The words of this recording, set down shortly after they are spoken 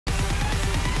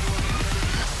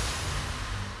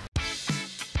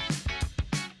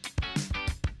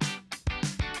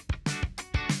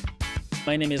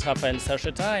My name is Rapahel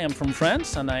Sachetat. I am from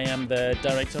France and I am the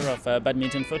director of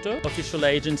Badminton Photo, official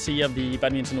agency of the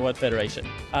Badminton World Federation.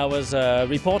 I was a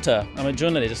reporter. I'm a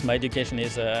journalist. My education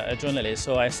is a journalist.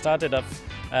 So I started off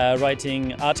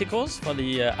writing articles for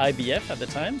the IBF at the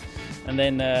time. And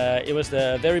then it was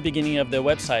the very beginning of the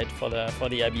website for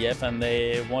the IBF, and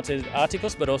they wanted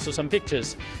articles but also some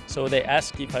pictures. So they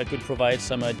asked if I could provide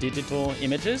some digital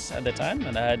images at the time,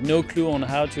 and I had no clue on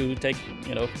how to take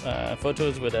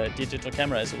photos with digital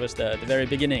cameras. It was the very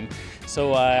beginning.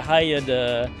 So I hired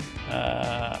a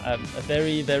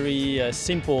very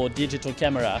simple digital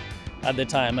camera at the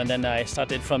time, and then I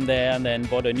started from there, and then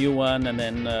bought a new one, and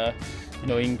then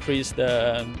increased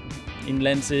in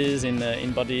lenses,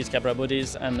 in bodies, camera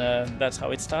bodies, and that's how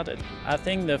it started. I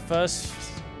think the first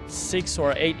 6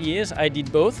 or 8 years I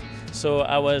did both. So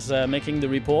I was making the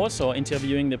reports or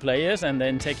interviewing the players and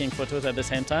then taking photos at the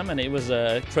same time, and it was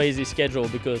a crazy schedule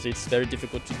because it's very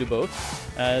difficult to do both.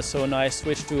 So now I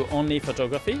switched to only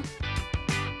photography.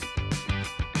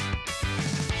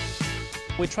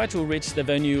 We try to reach the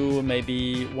venue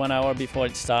maybe 1 hour before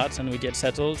it starts and we get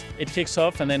settled. It kicks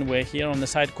off and then we're here on the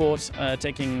side court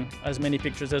taking as many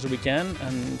pictures as we can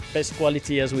and best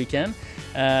quality as we can.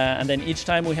 And then each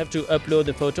time we have to upload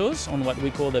the photos on what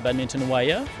we call the badminton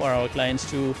wire for our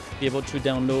clients to be able to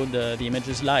download the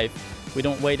images live. We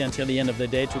don't wait until the end of the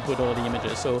day to put all the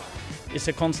images. So it's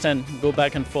a constant go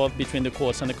back and forth between the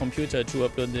courts and the computer to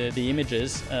upload the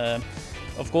images.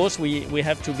 Of course, we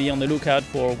have to be on the lookout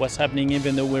for what's happening.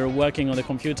 Even though we're working on the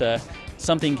computer,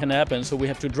 something can happen, so we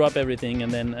have to drop everything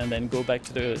and then go back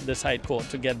to the side court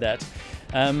to get that.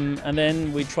 And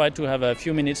then we try to have a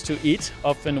few minutes to eat,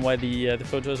 often while the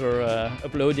photos are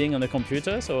uploading on the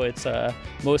computer, so it's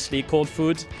mostly cold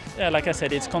food. Yeah, like I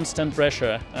said, it's constant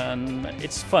pressure, and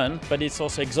it's fun, but it's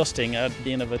also exhausting. At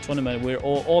the end of a tournament, we're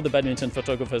all the badminton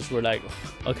photographers were like,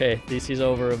 okay, this is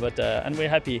over, but and we're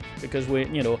happy because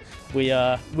we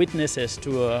are witnesses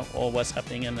to all what's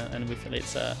happening, and we feel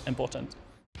it's important.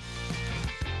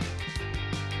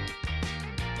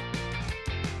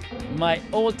 My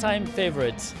all-time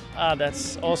favorite?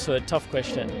 That's also a tough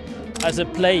question. As a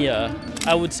player,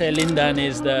 I would say Lindan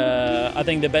is I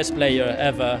think the best player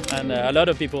ever, and a lot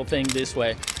of people think this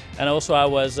way. And also I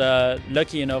was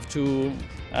lucky enough to,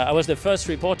 I was the first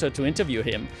reporter to interview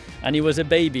him, and he was a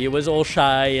baby, he was all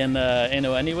shy, and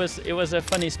and it was a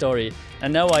funny story.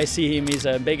 And now I see him, he's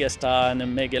a mega star and a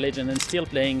mega legend and still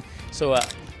playing. So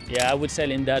yeah, I would say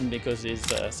Lindan because he's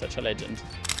such a legend.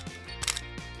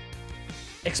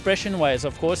 Expression-wise,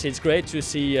 of course, it's great to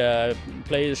see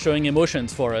players showing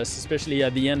emotions for us, especially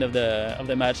at the end of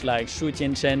the match, like Xu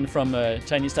Tianchen from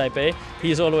Chinese Taipei.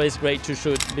 He's always great to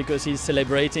shoot because he's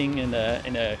celebrating in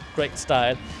a great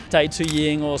style. Tai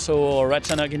Tzu-Ying also, or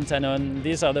Ratchana Kintanon,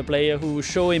 these are the players who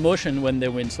show emotion when they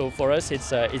win. So for us,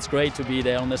 it's great to be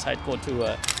there on the side court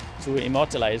to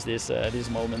immortalize these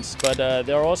moments. But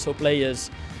there are also players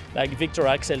like Victor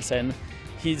Axelsen.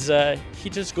 He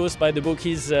just goes by the book.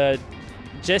 His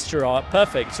gesture are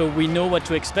perfect, so we know what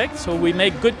to expect. So we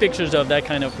make good pictures of that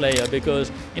kind of player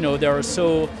because they are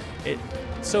so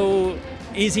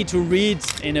easy to read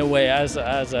in a way as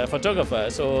a photographer.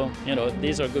 So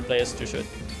these are good players to shoot.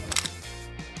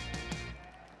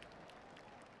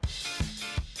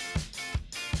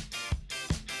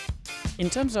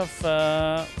 In terms of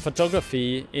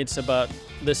photography, it's about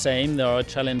the same. There are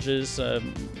challenges,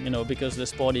 because the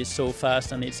sport is so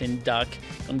fast and it's in dark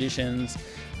conditions.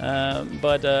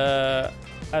 But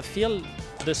I feel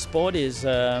the sport is,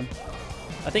 I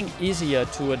think, easier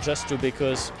to adjust to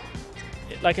because,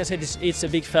 like I said, it's a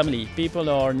big family. People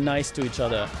are nice to each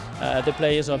other. The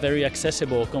players are very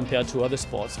accessible compared to other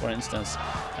sports, for instance.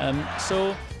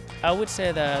 So I would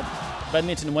say that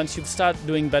badminton, once you start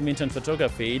doing badminton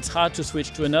photography, it's hard to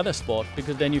switch to another sport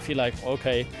because then you feel like,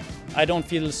 okay, I don't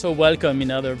feel so welcome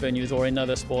in other venues or in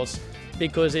other sports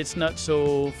because it's not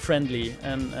so friendly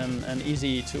and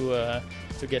easy to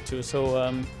get to.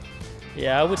 So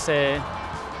yeah, I would say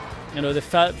the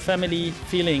family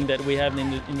feeling that we have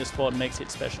in the sport makes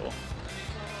it special.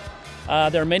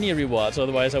 There are many rewards,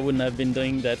 otherwise I wouldn't have been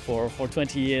doing that for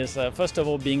 20 years. First of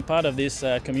all, being part of this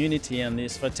community and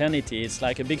this fraternity, it's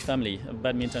like a big family,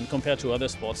 badminton, compared to other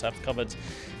sports I've covered.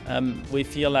 We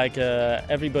feel like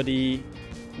everybody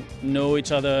know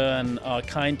each other and are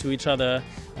kind to each other,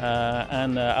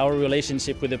 and our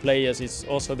relationship with the players is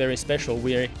also very special.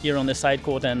 We're here on the side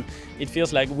court and it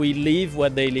feels like we live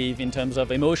what they live in terms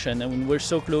of emotion, and we're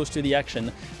so close to the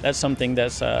action. That's something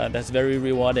that's very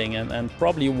rewarding, and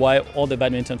probably why all the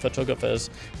badminton photographers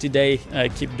today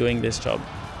keep doing this job.